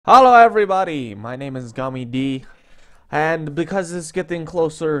Hello everybody, my name is Gummy D, and because it's getting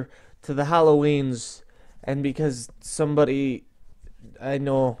closer to the Halloweens, and because somebody I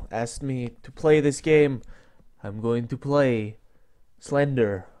know asked me to play this game, I'm going to play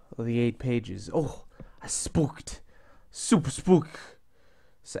Slender, the 8 pages. Oh, I spooked. Super spook.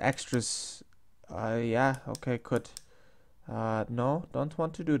 It's extras. Yeah, okay, could. No, don't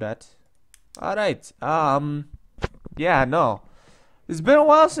want to do that. Alright, yeah, no. It's been a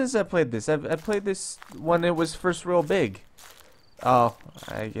while since I played this. I played this when it was first real big. Oh,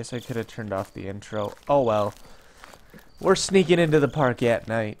 I guess I could have turned off the intro. Oh well. We're sneaking into the park at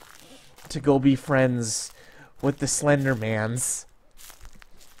night to go be friends with the Slender Mans.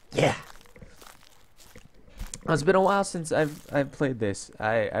 Yeah. It's been a while since I've played this.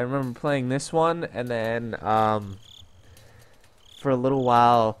 I remember playing this one, and then for a little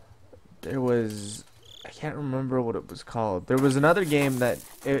while there was, I can't remember what it was called. There was another game that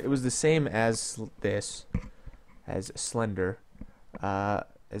it was the same as this, as Slender,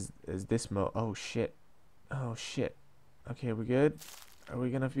 as this mode. Oh shit, oh shit. Okay, we good? Are we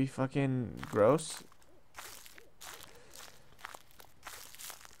gonna be fucking gross?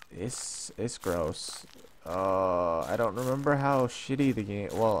 It's gross. I don't remember how shitty the game.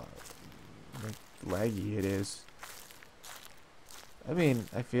 Well, like, laggy it is. I mean,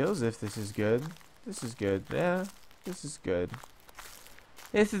 I feel as if this is good. This is good. Yeah, this is good.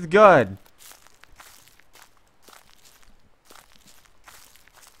 This is good.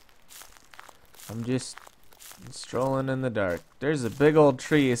 I'm just strolling in the dark. There's a big old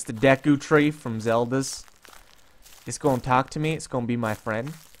tree. It's the Deku tree from Zelda's. It's gonna talk to me. It's gonna be my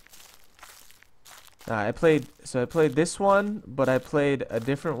friend. I played this one, but I played a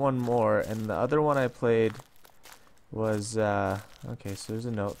different one more, and the other one I played was okay, so there's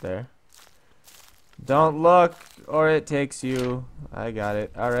a note there. Don't look or it takes you. I got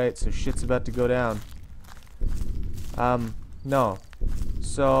it. Alright, so shit's about to go down. No.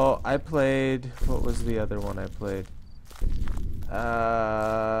 So I played, what was the other one I played? I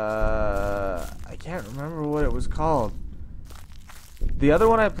can't remember what it was called. The other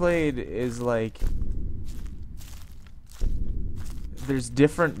one I played is like, there's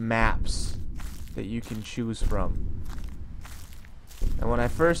different maps that you can choose from. And when I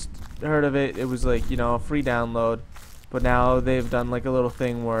first heard of it, it was like, you know, a free download. But now they've done like a little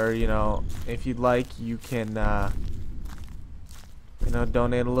thing where, you know, if you'd like, you can, you know,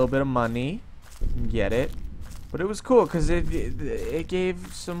 donate a little bit of money and get it. But it was cool because it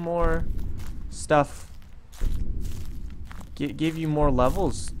gave some more stuff. Gave you more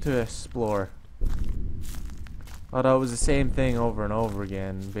levels to explore. Although it was the same thing over and over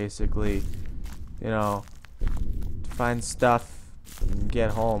again, basically, you know, to find stuff and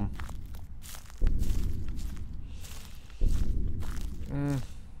get home.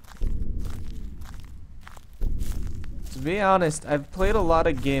 To be honest, I've played a lot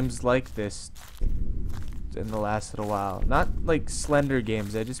of games like this in the last little while. Not like Slender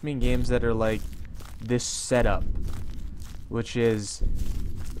games, I just mean games that are like this setup, which is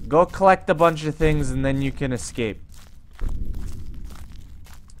go collect a bunch of things and then you can escape.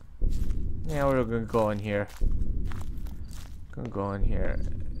 Yeah, we're gonna go in here. Gonna go in here.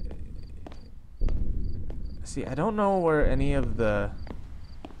 See, I don't know where any of the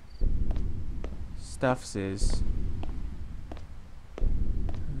stuffs is.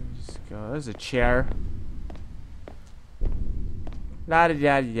 Just go. There's a chair. La da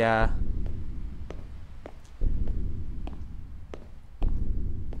da da.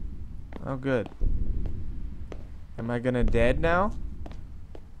 Oh, good. Am I gonna dead now?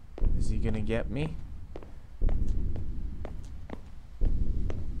 Is he gonna get me?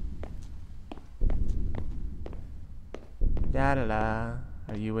 Da da da.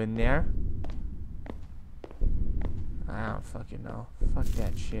 Are you in there? I don't fucking know. Fuck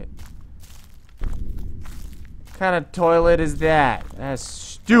that shit. What kind of toilet is that? That's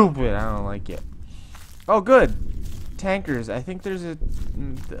stupid. I don't like it. Oh, good. Tankers. I think there's a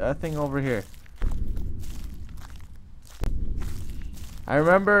thing over here. I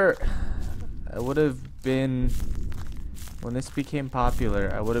remember I would have been, when this became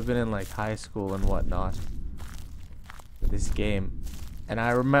popular, I would have been in like high school and whatnot. This game. And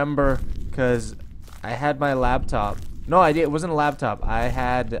I remember because I had my laptop. No, I did. It wasn't a laptop. I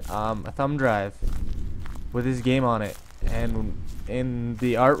had a thumb drive with this game on it. And in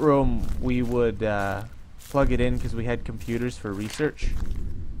the art room, we would plug it in because we had computers for research.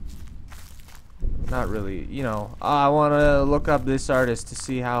 Not really, you know. I want to look up this artist to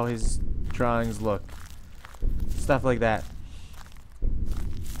see how his drawings look. Stuff like that.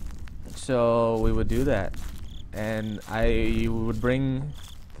 So we would do that. And I would bring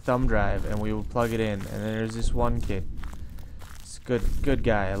thumb drive, and we would plug it in. And then there's this one kid. It's a good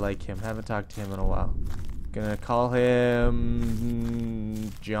guy. I like him. Haven't talked to him in a while. Gonna call him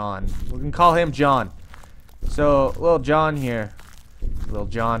John. We can call him John. So, little John here. Little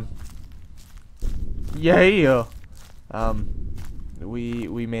John. Yeah.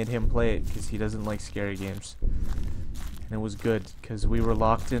 We made him play it because he doesn't like scary games. And it was good because we were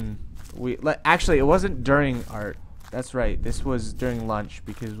locked in. Actually, it wasn't during art. That's right. This was during lunch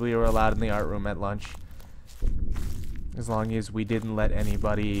because we were allowed in the art room at lunch. As long as we didn't let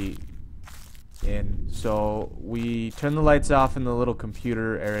anybody in. So we turned the lights off in the little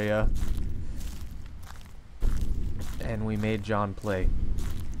computer area. And we made John play.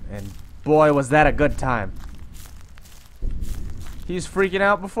 And boy, was that a good time. He's freaking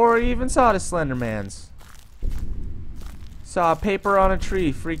out before he even saw the Slendermans. Saw a paper on a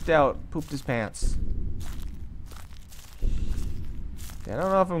tree, freaked out, pooped his pants. I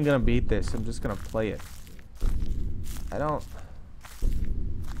don't know if I'm gonna beat this. I'm just gonna play it. I don't.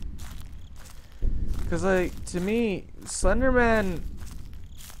 Cause like, to me, Slenderman,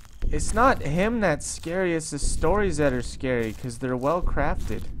 it's not him that's scary, it's the stories that are scary, cause they're well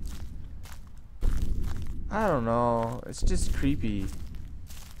crafted. I don't know, it's just creepy.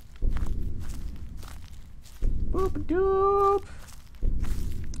 Boop doop.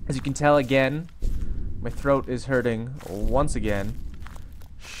 As you can tell again, my throat is hurting once again.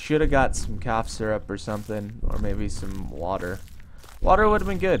 Should have got some cough syrup or something, or maybe some water. Water would have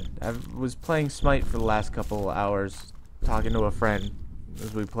been good. I was playing Smite for the last couple hours, talking to a friend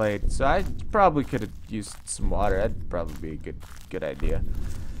as we played, so I probably could have used some water. That'd probably be a good idea.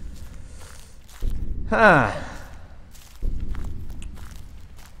 Huh.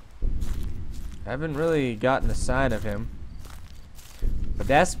 I haven't really gotten a sign of him, but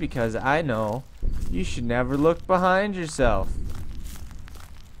that's because I know you should never look behind yourself.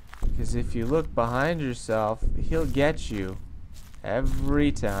 Because if you look behind yourself, he'll get you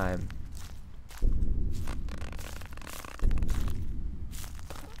every time.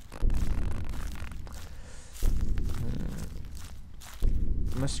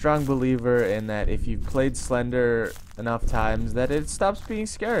 I'm a strong believer in that if you've played Slender enough times that it stops being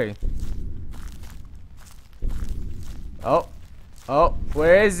scary. Oh,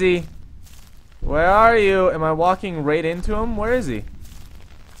 where is he? Where are you? Am I walking right into him? Where is he?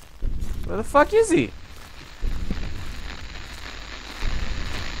 Where the fuck is he?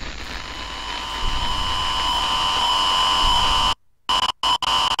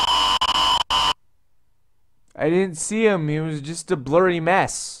 I didn't see him. He was just a blurry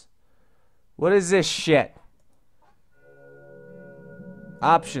mess. What is this shit?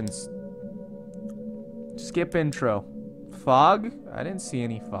 Options. Skip intro. Fog? I didn't see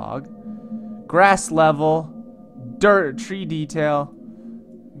any fog. Grass level. Dirt. Tree detail.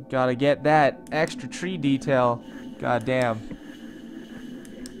 Gotta get that extra tree detail. God damn.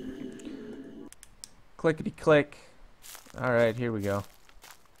 Clickety click. Alright, here we go.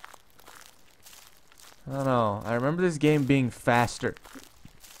 I don't know. I remember this game being faster.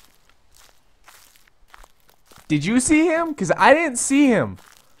 Did you see him? Because I didn't see him.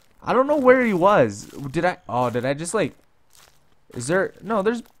 I don't know where he was. Did I? Oh, did I just like... Is there... No,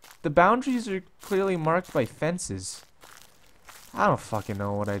 there's... The boundaries are clearly marked by fences. I don't fucking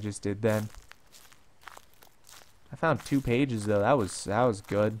know what I just did then. I found 2 pages though. That was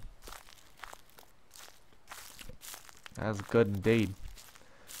good. That was good indeed.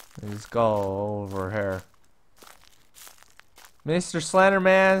 Let's go over here. Mr.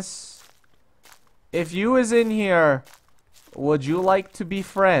 Slenderman, if you was in here, would you like to be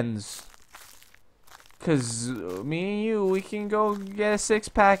friends? Cause me and you, we can go get a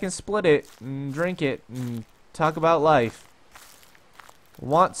 6-pack and split it and drink it and talk about life.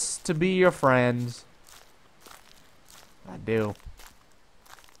 Wants to be your friend. I do.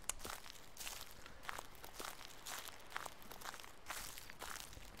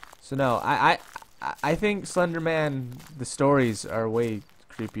 So no, I think Slenderman, the stories are way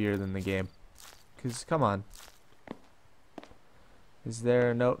creepier than the game. Cause come on. Is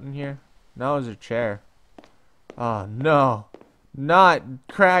there a note in here? No, there's a chair. Oh no. Not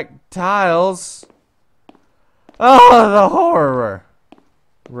cracked tiles. Oh, the horror.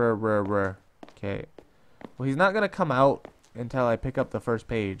 Okay. Well, he's not gonna come out until I pick up the first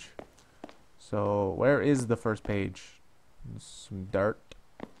page. So, where is the first page? Some dirt.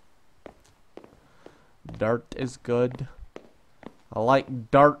 Dirt is good. I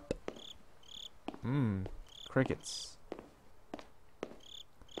like dirt. Crickets.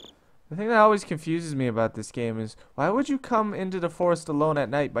 The thing that always confuses me about this game is, why would you come into the forest alone at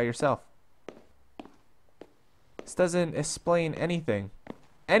night by yourself? This doesn't explain anything.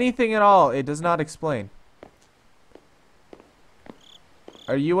 anything at all. It does not explain.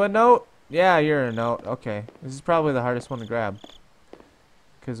 Are you a note? Yeah, you're a note. Okay. This is probably the hardest one to grab.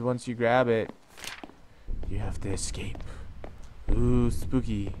 Because once you grab it, you have to escape. Ooh,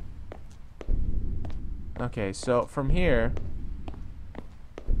 spooky. Okay, so from here,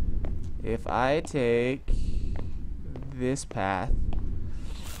 if I take this path,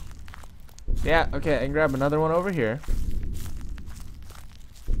 yeah, okay, I can grab another one over here.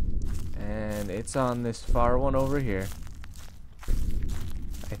 And it's on this far one over here.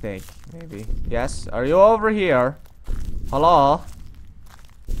 I think, maybe. Yes, are you over here? Hello?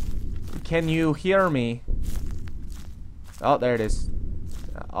 Can you hear me? Oh, there it is.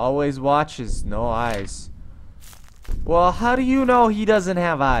 Always watches, no eyes. Well, how do you know he doesn't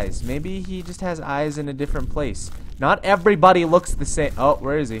have eyes? Maybe he just has eyes in a different place. Not everybody looks the same. Oh,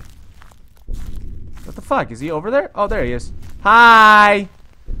 where is he? What the fuck? Is he over there? Oh, there he is. Hi!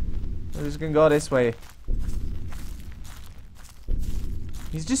 We're just gonna go this way.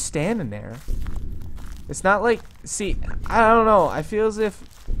 He's just standing there. It's not like... See, I don't know. I feel as if...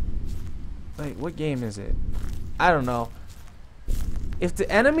 Like, what game is it? I don't know. If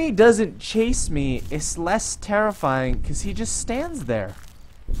the enemy doesn't chase me, it's less terrifying because he just stands there.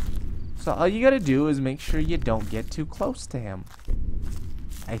 So all you gotta do is make sure you don't get too close to him.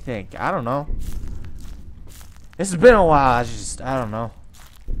 I think. I don't know. This has been a while. I don't know.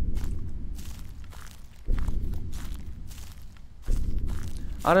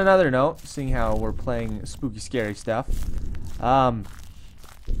 On another note, seeing how we're playing spooky, scary stuff, I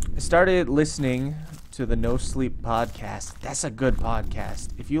started listening to the No Sleep podcast. That's a good podcast.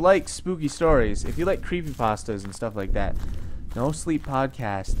 If you like spooky stories, if you like creepypastas and stuff like that, No Sleep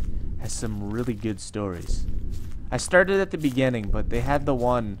podcast has some really good stories. I started at the beginning, but they had the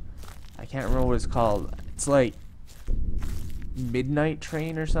one, I can't remember what it's called. It's like Midnight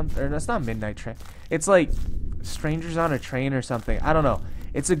Train or something. Or no, it's not Midnight Train. It's like Strangers on a Train or something. I don't know.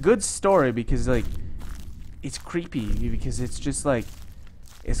 It's a good story because, like, it's creepy because it's just like,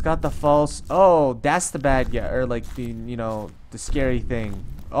 it's got the false, oh, that's the bad guy, or like the, you know, the scary thing.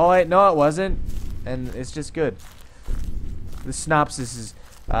 Oh, wait, no, it wasn't. And it's just good. The synopsis is,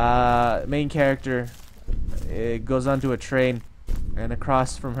 main character, it goes onto a train, and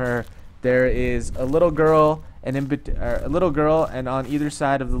across from her there is a little girl, and a little girl, and on either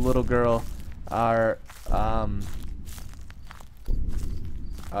side of the little girl are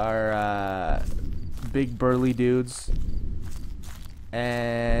big burly dudes.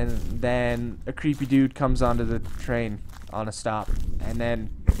 And then a creepy dude comes onto the train on a stop. And then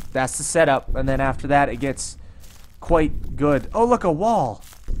that's the setup. And then after that, it gets quite good. Oh, look, a wall.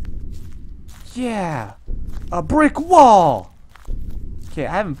 Yeah. A brick wall. Okay,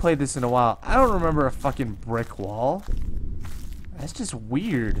 I haven't played this in a while. I don't remember a fucking brick wall. That's just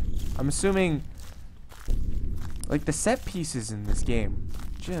weird. I'm assuming, like, the set pieces in this game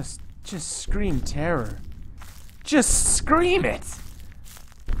just scream terror. Just scream it!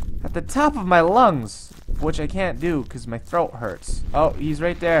 At the top of my lungs, which I can't do because my throat hurts. Oh, he's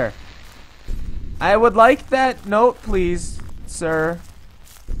right there. I would like that note, please, sir.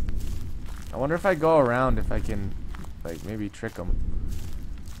 I wonder if I go around, if I can, like, maybe trick him.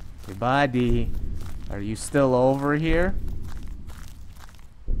 Hey, buddy, are you still over here?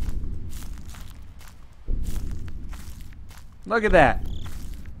 Look at that.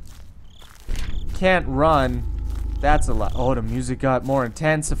 Can't run. That's a lot. Oh, the music got more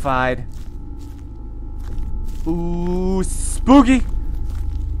intensified. Ooh, spooky.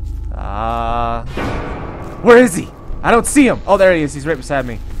 Where is he? I don't see him. Oh, there he is. He's right beside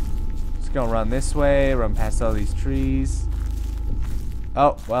me. Just gonna run this way, run past all these trees.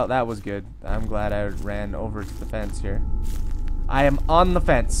 Oh, well, that was good. I'm glad I ran over to the fence here. I am on the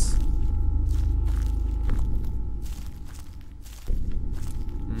fence.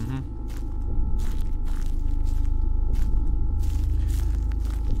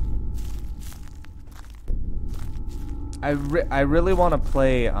 I really want to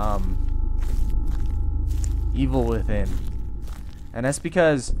play Evil Within, and that's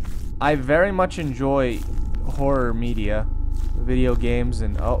because I very much enjoy horror media, video games,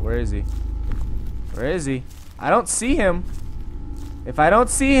 and oh, where is he? Where is he? I don't see him. If I don't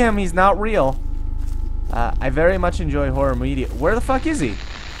see him, he's not real. I very much enjoy horror media. Where the fuck is he?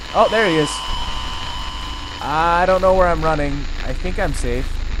 Oh, there he is. I don't know where I'm running. I think I'm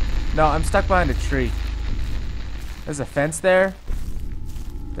safe. No, I'm stuck behind a tree. There's a fence there.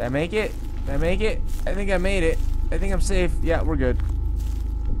 Did I make it? Did I make it? I think I made it. I think I'm safe. Yeah, we're good.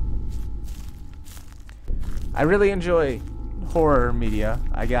 I really enjoy horror media.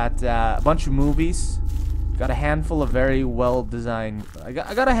 I got a bunch of movies. Got a handful of very well designed. I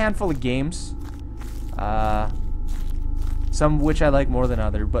got a handful of games. Some of which I like more than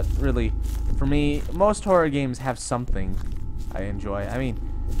other, but really, for me, most horror games have something I enjoy. I mean,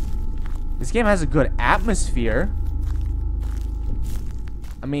 this game has a good atmosphere.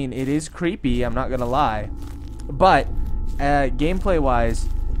 I mean, it is creepy, I'm not gonna lie. But, gameplay-wise,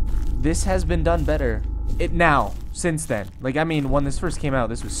 this has been done better. Since then. Like, I mean, when this first came out,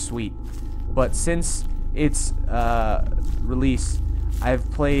 this was sweet. But since its release, I've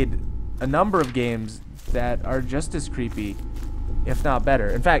played a number of games that are just as creepy, if not better.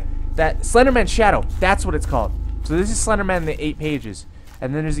 In fact, that Slenderman Shadow, that's what it's called. So this is Slenderman the 8 pages.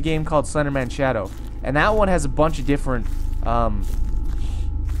 And then there's a game called Slenderman Shadow. And that one has a bunch of different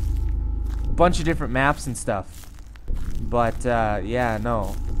maps and stuff. But yeah,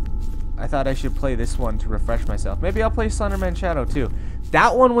 no. I thought I should play this one to refresh myself. Maybe I'll play Slenderman Shadow too.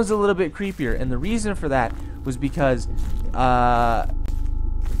 That one was a little bit creepier, and the reason for that was because of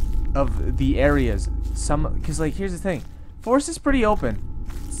the areas. Because like, here's the thing. Forest is pretty open.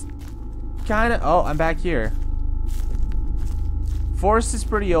 It's kind of, oh, I'm back here. Forest is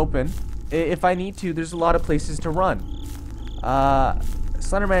pretty open. If I need to, there's a lot of places to run.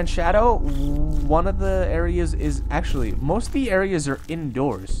 Slenderman Shadow, one of the areas is actually, most of the areas are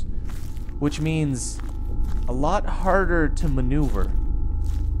indoors, which means a lot harder to maneuver.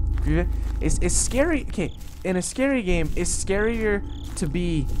 It's scary. Okay, in a scary game, it's scarier to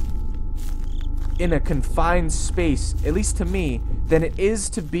be in a confined space, at least to me, than it is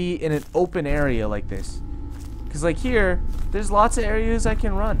to be in an open area like this. Because like here, there's lots of areas I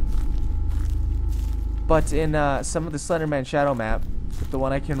can run. But in some of the Slenderman Shadow map, the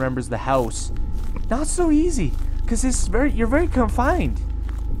one I can remember is the house, not so easy. Because you're very confined.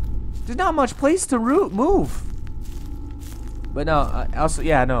 There's not much place to move. But no, also,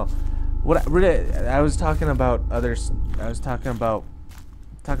 yeah, no. I was talking about others. I was talking about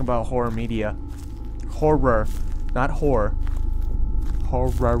horror media. Horror, not horror.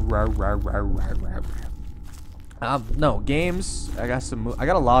 No, games. I got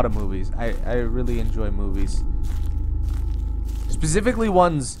a lot of movies. I really enjoy movies. Specifically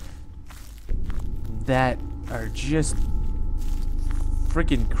ones that are just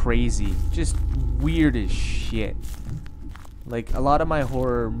freaking crazy. Just weird as shit. Like, a lot of my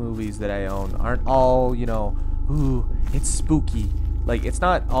horror movies that I own aren't all, you know, ooh, it's spooky. Like, it's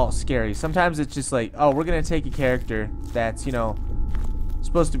not all scary. Sometimes it's just like, oh, we're gonna take a character that's, you know,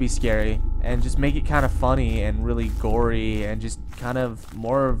 supposed to be scary and just make it kind of funny and really gory and just kind of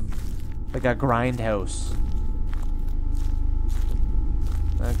more of like a grindhouse.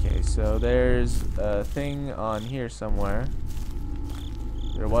 Okay, so there's a thing on here somewhere.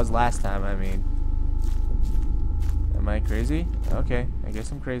 There was last time, I mean. Am I crazy? Okay, I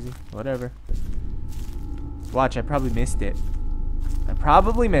guess I'm crazy. Whatever. Watch, I probably missed it. I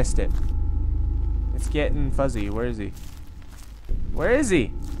probably missed it. It's getting fuzzy. Where is he? Where is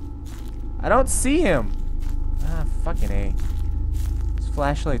he? I don't see him. Ah, fucking A. This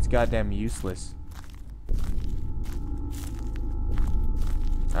flashlight's goddamn useless.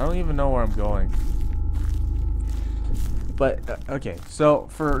 I don't even know where I'm going. But, okay. So,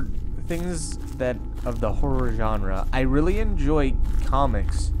 for things that of the horror genre, I really enjoy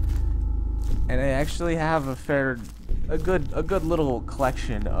comics. And I actually have a good little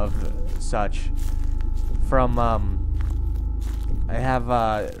collection of such. From I have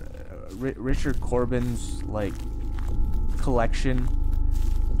Richard Corbin's like collection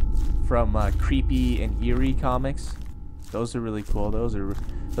from Creepy and Eerie comics. Those are really cool. Those are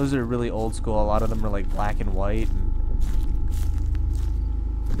really old school. A lot of them are like black and white, and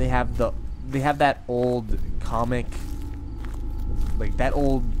they have that old comic, like that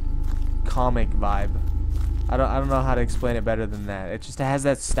old comic vibe. I don't know how to explain it better than that. It just has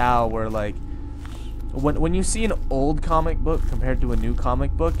that style where like when you see an old comic book compared to a new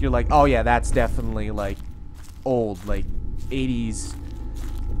comic book, you're like, oh yeah, that's definitely like old, like 80s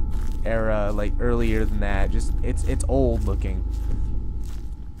era, like earlier than that. Just it's old looking.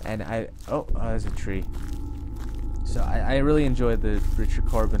 And oh, there's a tree. So I really enjoyed the Richard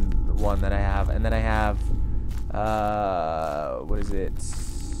Corbin one that I have, and then I have what is it?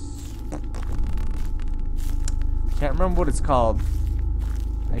 I can't remember what it's called.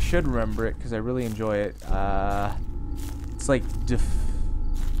 I should remember it because I really enjoy it. It's like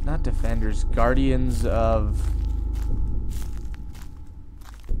not Defenders, Guardians of.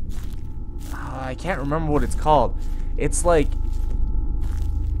 I can't remember what it's called. It's like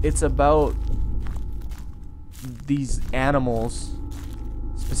it's about these animals,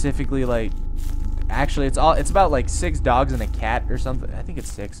 specifically like. Actually, it's about like 6 dogs and a cat or something. I think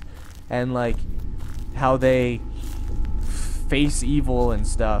it's 6, and like how they face evil and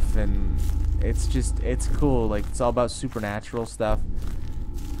stuff, and it's cool. Like, it's all about supernatural stuff.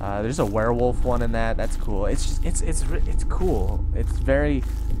 There's a werewolf one in that. That's cool. It's cool. It's very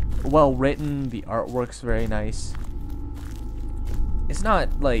well written. The artwork's very nice. It's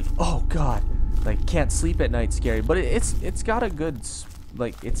not like, oh god, like can't sleep at night scary, but it's got a good,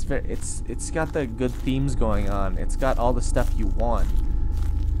 like, it's got the good themes going on. It's got all the stuff you want.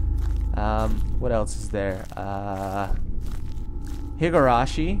 What else is there?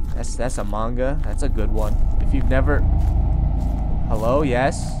 Higurashi. That's a manga. That's a good one. If you've never... Hello,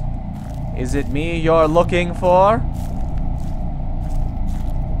 yes? Is it me you're looking for?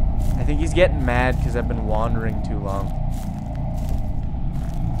 I think he's getting mad because I've been wandering too long.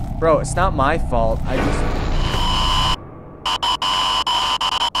 Bro, it's not my fault. I just...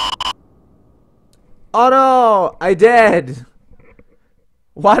 Oh no! I did!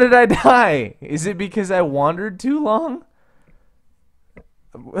 Why did I die? Is it because I wandered too long?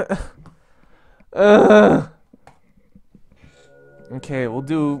 Okay, we'll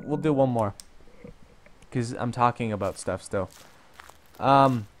do one more. Cause I'm talking about stuff still.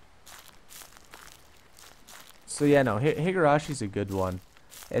 So yeah, no, Higurashi's a good one.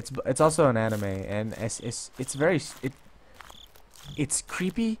 It's also an anime, and it's very it's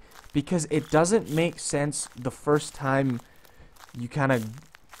creepy because it doesn't make sense the first time you kind of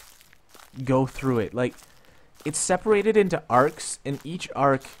go through it. Like, it's separated into arcs, and each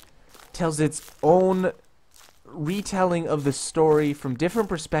arc tells its own retelling of the story from different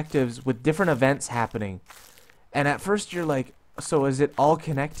perspectives with different events happening. And at first you're like, so is it all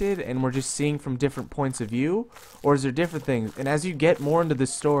connected and we're just seeing from different points of view, or is there different things? And as you get more into the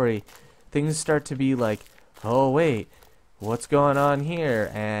story, things start to be like, oh wait, what's going on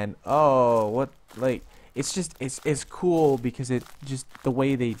here? And oh, what, like, it's just it's cool because it just the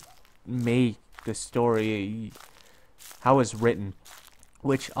way they make the story, how it's written.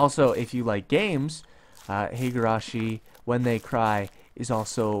 Which also, if you like games, Higurashi When They Cry is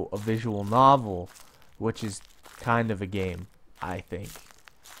also a visual novel, which is kind of a game, I think.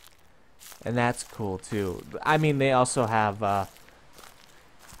 And that's cool too. I mean, they also have I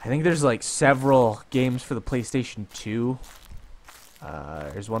think there's like several games for the PlayStation 2.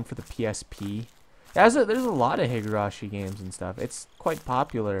 There's one for the PSP. There's a lot of Higurashi games and stuff. It's quite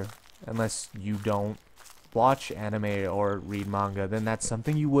popular, unless you don't watch anime or read manga, then that's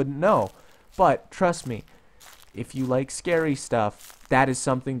something you wouldn't know. But trust me, if you like scary stuff, that is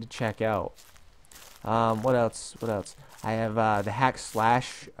something to check out. What else? I have the Hack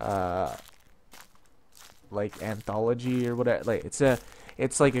Slash like anthology or whatever. Like,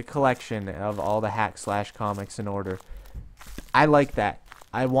 it's like a collection of all the Hack Slash comics in order. I like that.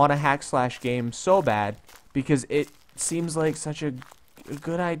 I want a Hack Slash game so bad because it seems like such a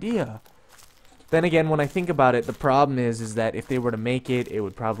good idea. Then again, when I think about it, the problem is that if they were to make it, it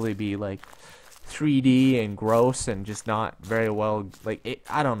would probably be like 3D and gross and just not very well, like, it,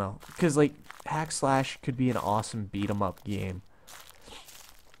 I don't know, because like Hack Slash could be an awesome beat 'em up game.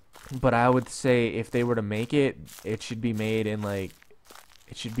 But I would say if they were to make it, it should be made in like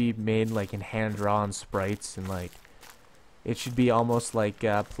in hand drawn sprites, and like it should be almost like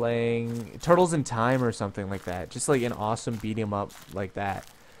playing Turtles in Time or something like that. Just like an awesome beat 'em up like that.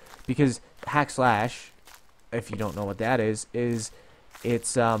 Because Hack Slash, if you don't know what that is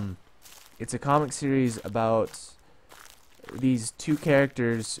it's a comic series about these two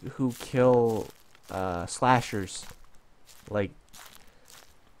characters who kill slashers. Like,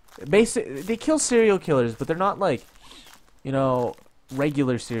 they kill serial killers, but they're not like, you know,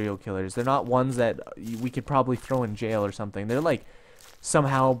 regular serial killers. They're not ones that we could probably throw in jail or something. They're like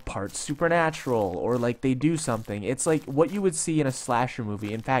somehow part supernatural, or like they do something. It's like what you would see in a slasher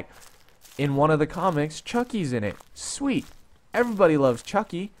movie. In fact, in one of the comics, Chucky's in it. Sweet. Everybody loves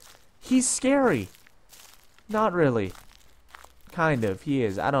Chucky. He's scary. Not really. Kind of. He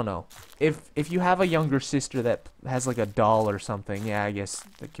is. I don't know. If you have a younger sister that has like a doll or something, yeah, I guess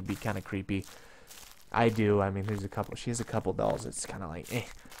that could be kind of creepy. I do. I mean, there's a couple. She has a couple dolls. It's kind of like, eh.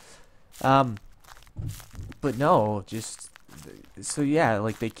 But no, just so yeah,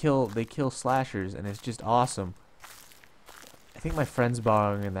 like they kill slashers, and it's just awesome. I think my friend's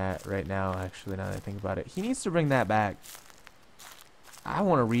borrowing that right now. Actually, now that I think about it, he needs to bring that back. I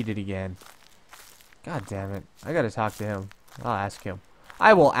want to read it again. God damn it! I gotta talk to him. I'll ask him.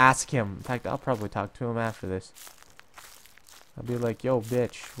 I will ask him. In fact, I'll probably talk to him after this. I'll be like, yo,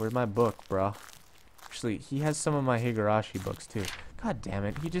 bitch, where's my book, bro? Actually, he has some of my Higurashi books, too. God damn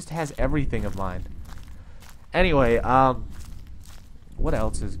it. He just has everything of mine. Anyway, what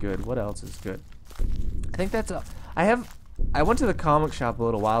else is good? What else is good? I think that's I went to the comic shop a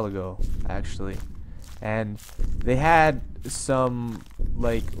little while ago, actually. and they had some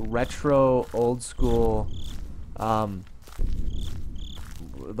like retro old school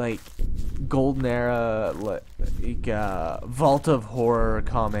like golden era like Vault of Horror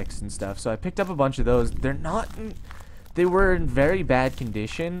comics and stuff. So I picked up a bunch of those. They were in very bad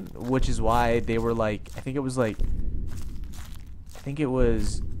condition, which is why they were like, I think it was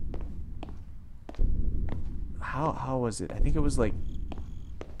how was it? I think it was like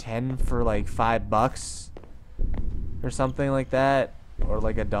 10 for like $5 or something like that, or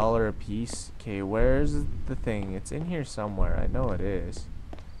like $1 a piece. Okay, where's the thing? It's in here somewhere. I know it is.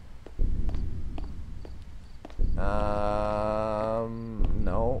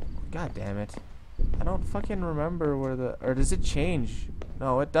 No. God damn it. I don't fucking remember or does it change?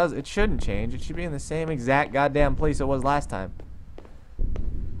 No, it does. It shouldn't change. It should be in the same exact goddamn place it was last time.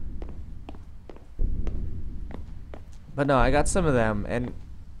 But no, I got some of them, and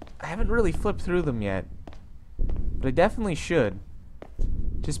I haven't really flipped through them yet. But I definitely should.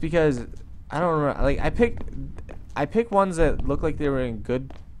 Just because I don't remember, like I pick ones that look like they were in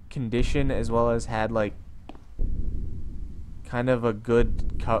good condition, as well as had like kind of a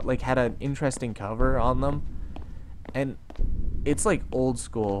good like had an interesting cover on them. And it's like old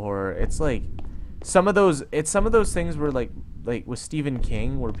school horror. It's like some of those things where like with Stephen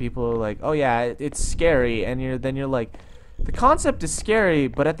King, where people are like, "Oh yeah, it's scary," and you're like, the concept is scary,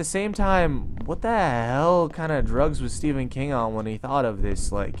 but at the same time, what the hell kind of drugs was Stephen King on when he thought of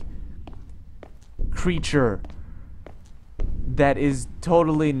this like creature that is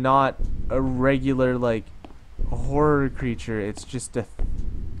totally not a regular like horror creature? It's just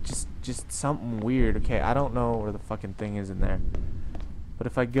just something weird. Okay, I don't know where the fucking thing is in there, but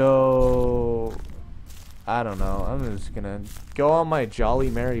if I go, I don't know, I'm just gonna go on my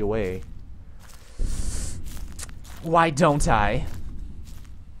jolly merry way. Why don't I?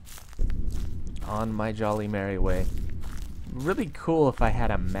 On my jolly merry way. Really cool if I had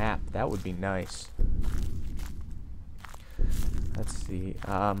a map. That would be nice. Let's see.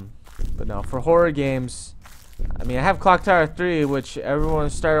 But no, for horror games, I mean, I have Clock Tower 3, which everyone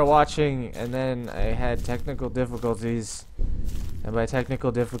started watching, and then I had technical difficulties. And by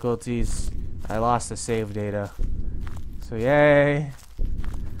technical difficulties, I lost the save data. So yay.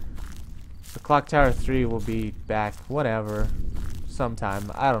 The Clock Tower 3 will be back whatever, sometime.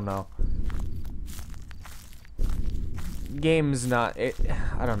 I don't know. Game's not it.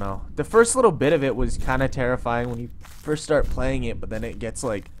 I don't know. The first little bit of it was kind of terrifying when you first start playing it, but then it gets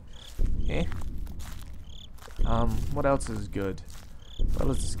like, eh. What else is good? What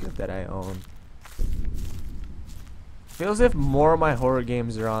else is good that I own? Feels as if more of my horror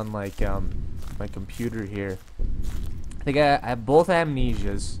games are on like my computer here. I think I have both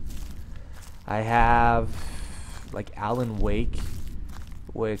Amnesias. I have like Alan Wake,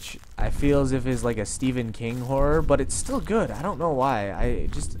 which I feel as if is like a Stephen King horror, but it's still good. I don't know why.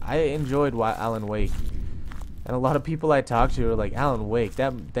 I enjoyed Alan Wake, and a lot of people I talked to were like, Alan Wake,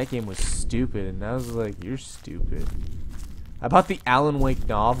 that game was stupid, and I was like, you're stupid. I bought the Alan Wake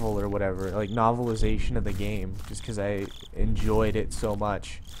novel or whatever, like novelization of the game, just because I enjoyed it so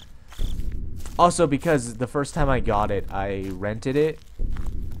much. Also because the first time I got it, I rented it,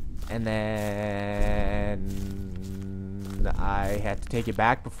 and then I had to take it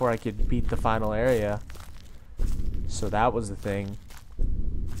back before I could beat the final area. So that was the thing.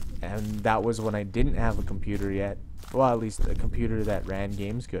 And that was when I didn't have a computer yet. Well, at least a computer that ran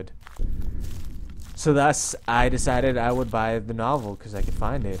games good. So thus, I decided I would buy the novel because I could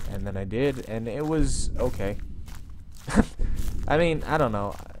find it. And then I did, and it was okay. I mean, I don't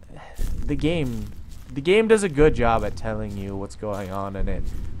know. The game does a good job at telling you what's going on in it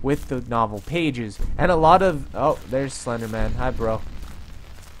with the novel pages, and a lot of, oh, there's Slender Man. Hi, bro.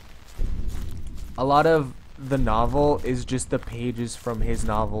 A lot of the novel is just the pages from his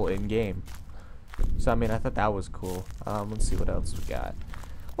novel in game. So I mean, I thought that was cool. Let's see what else we got.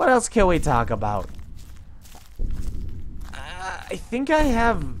 What else can we talk about? I think I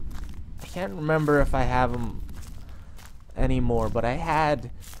have. I can't remember if I have them anymore, but I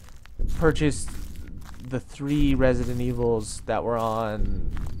had purchased the 3 Resident Evils that were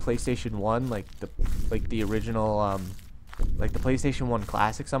on PlayStation 1, like the original, like the PlayStation 1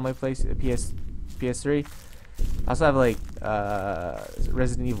 classics on my PS3. I also have like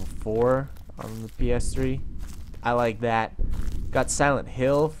Resident Evil 4 on the PS3. I like that. Got Silent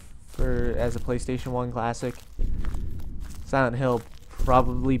Hill as a PlayStation 1 classic. Silent Hill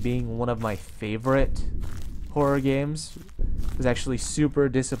probably being one of my favorite horror games. Was actually super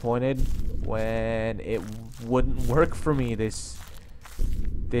disappointed when it wouldn't work for me this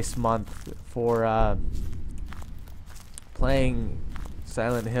month for playing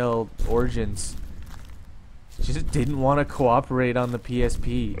Silent Hill Origins, just didn't want to cooperate on the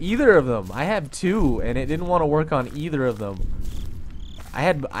PSP. Either of them. I have two, and it didn't want to work on either of them.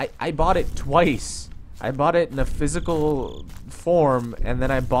 I bought it twice. I bought it in a physical form, and then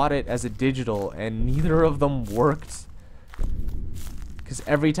I bought it as a digital, and neither of them worked. Because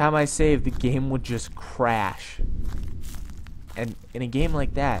every time I saved, the game would just crash. And in a game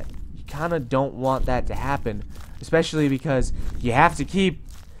like that, you kind of don't want that to happen. Especially because you have to keep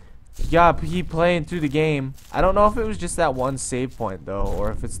playing through the game. I don't know if it was just that one save point, though,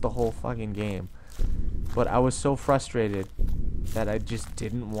 or if it's the whole fucking game. But I was so frustrated that I just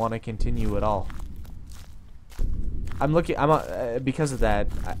didn't want to continue at all. Because of that,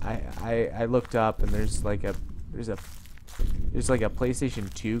 I looked up, and there's like a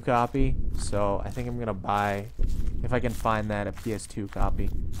PlayStation 2 copy, so I think I'm gonna buy, if I can find that, a PS2 copy,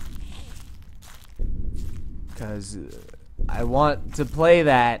 because I want to play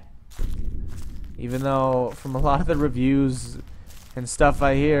that, even though from a lot of the reviews and stuff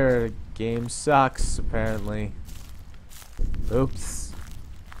I hear, the game sucks apparently. Oops.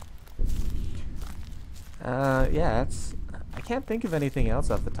 Yeah, I can't think of anything else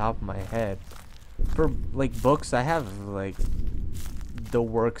off the top of my head. For, like, books, I have, like, the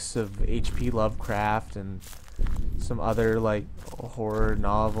works of H.P. Lovecraft and some other, like, horror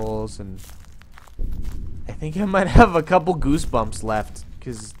novels, and I think I might have a couple Goosebumps left,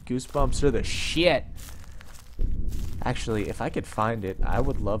 because Goosebumps are the shit. Actually, if I could find it, I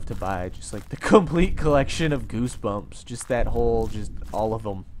would love to buy just, like, the complete collection of Goosebumps. Just that whole, just all of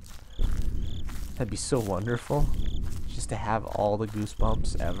them. That'd be so wonderful. Just to have all the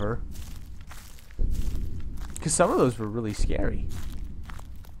Goosebumps ever. Because some of those were really scary.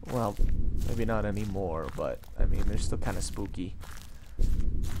 Well, maybe not anymore, but, I mean, they're still kind of spooky.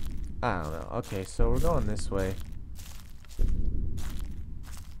 I don't know. Okay, so we're going this way.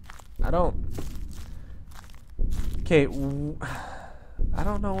 Okay, I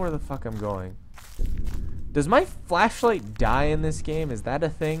don't know where the fuck I'm going. Does my flashlight die in this game? Is that a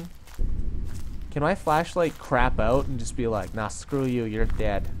thing? Can my flashlight crap out and just be like, nah, screw you, you're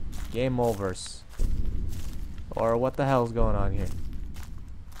dead. Game overs. Or what the hell's going on here?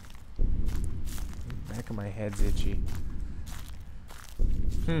 Back of my head's itchy.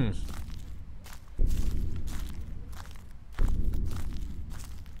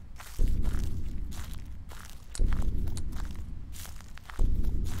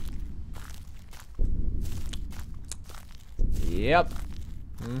 Yep.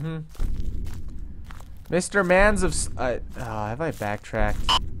 Mr. Mans of... have I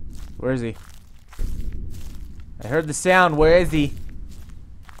backtracked? Where is he? I heard the sound. Where is he?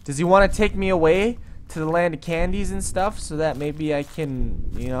 Does he want to take me away to the land of candies and stuff so that maybe I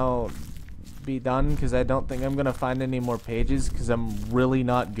can, you know, be done? Because I don't think I'm going to find any more pages because I'm really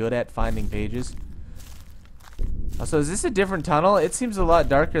not good at finding pages. Also, is this a different tunnel? It seems a lot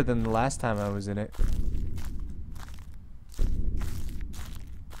darker than the last time I was in it.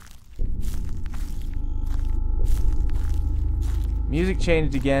 Music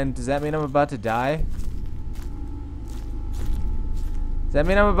changed again. Does that mean I'm about to die? Does that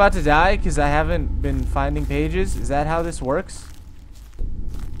mean I'm about to die because I haven't been finding pages? Is that how this works?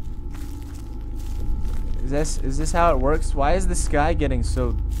 Is this how it works? Why is the sky getting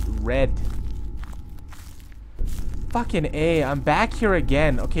so red? Fucking A, I'm back here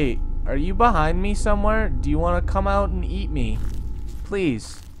again. Okay, are you behind me somewhere? Do you want to come out and eat me?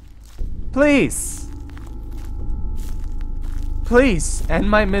 Please. Please. Please, end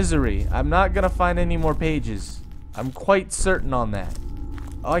my misery. I'm not gonna find any more pages. I'm quite certain on that.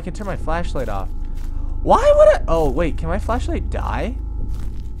 Oh, I can turn my flashlight off. Why would I? Oh, wait, can my flashlight die?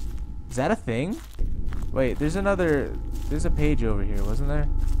 Is that a thing? Wait, there's a page over here, wasn't there?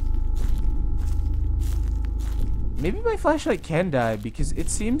 Maybe my flashlight can die because it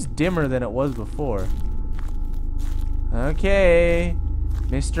seems dimmer than it was before. Okay,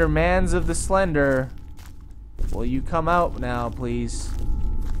 Mr. Mans of the Slender. Will you come out now, please?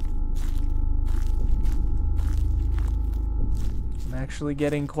 I'm actually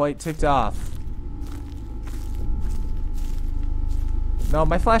getting quite ticked off. No,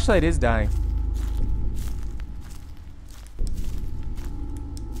 my flashlight is dying.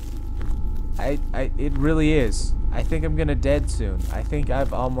 It really is. I think I'm gonna dead soon. I think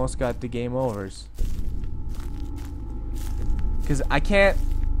I've almost got the game overs. Cause I can't,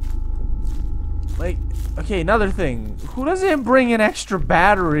 like, okay, another thing. Who doesn't bring an extra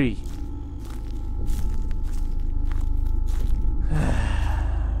battery?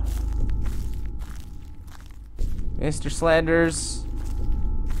 Mr. Slanders,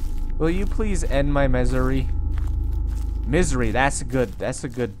 will you please end my misery? Misery, that's a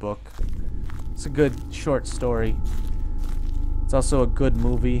good book. It's a good short story. It's also a good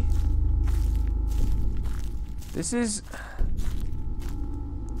movie. This is...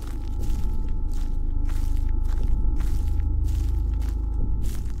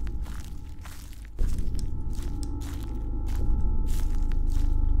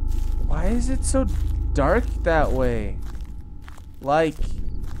 Why is it so dark that way? Like,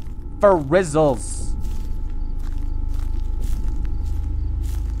 for rizzles.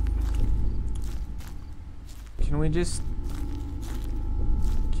 Can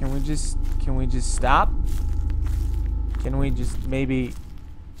we just stop? Can we just maybe...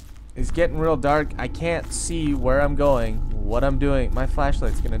 It's getting real dark. I can't see where I'm going, what I'm doing. My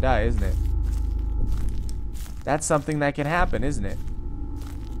flashlight's gonna die, isn't it? That's something that can happen, isn't it?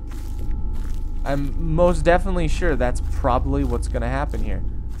 I'm most definitely sure that's probably what's gonna happen here.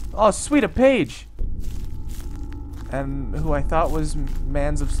 Oh, sweet, a page! And who I thought was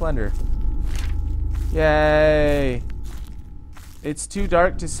Mans of Slender. Yay! It's too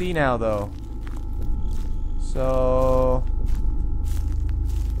dark to see now, though. So...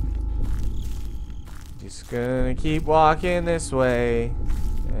 just gonna keep walking this way.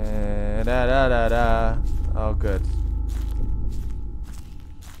 Da da da da. Oh, good.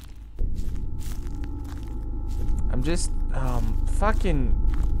 I'm just, fucking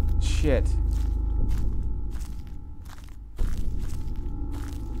shit.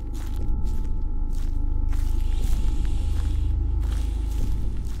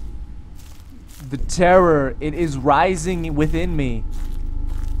 The terror, it is rising within me.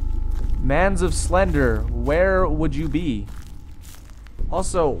 Mans of Slender, where would you be?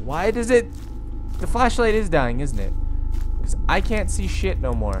 Also, why does it... The flashlight is dying, isn't it? Because I can't see shit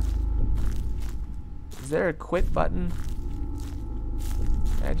no more. Is there a quit button?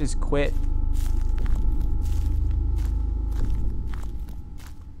 I just quit.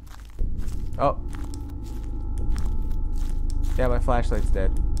 Oh. Yeah, my flashlight's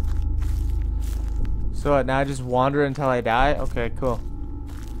dead. So what, now I just wander until I die? Okay, cool.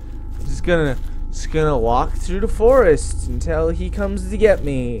 I'm just gonna walk through the forest until he comes to get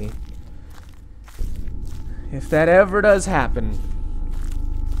me. If that ever does happen.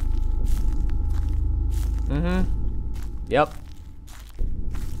 Yep.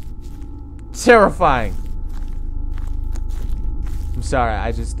 Terrifying. I'm sorry,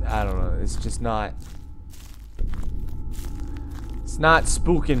 I don't know. It's just not... It's not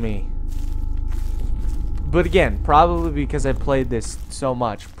spooking me. But again, probably because I played this so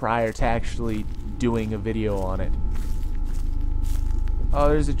much prior to actually doing a video on it. Oh,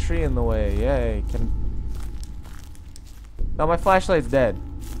 there's a tree in the way. Yay. No, my flashlight's dead.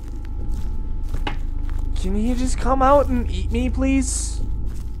 Can you just come out and eat me, please?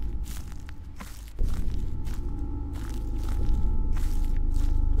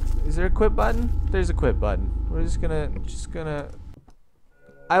 Is there a quit button? There's a quit button. We're just gonna...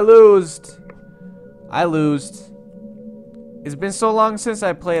 I losed. It's been so long since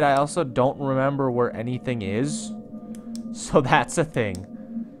I played, I also don't remember where anything is. So that's a thing.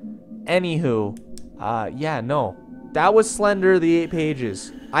 Anywho, yeah, no. That was Slender, the 8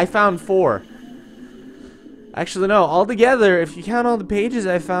 pages. I found 4. Actually, no, altogether, if you count all the pages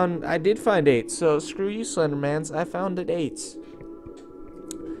I did find 8. So screw you, Slendermans. I found it 8.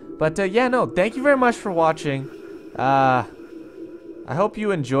 But, yeah, no, thank you very much for watching. I hope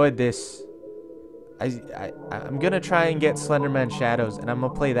you enjoyed this. I'm gonna try and get Slenderman Shadows, and I'm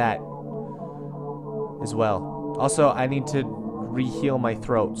gonna play that as well. Also, I need to re-heal my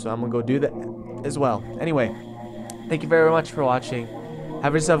throat, so I'm gonna go do that as well. Anyway, thank you very much for watching.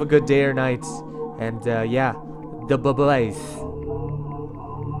 Have yourself a good day or night, and yeah, the bye-byes.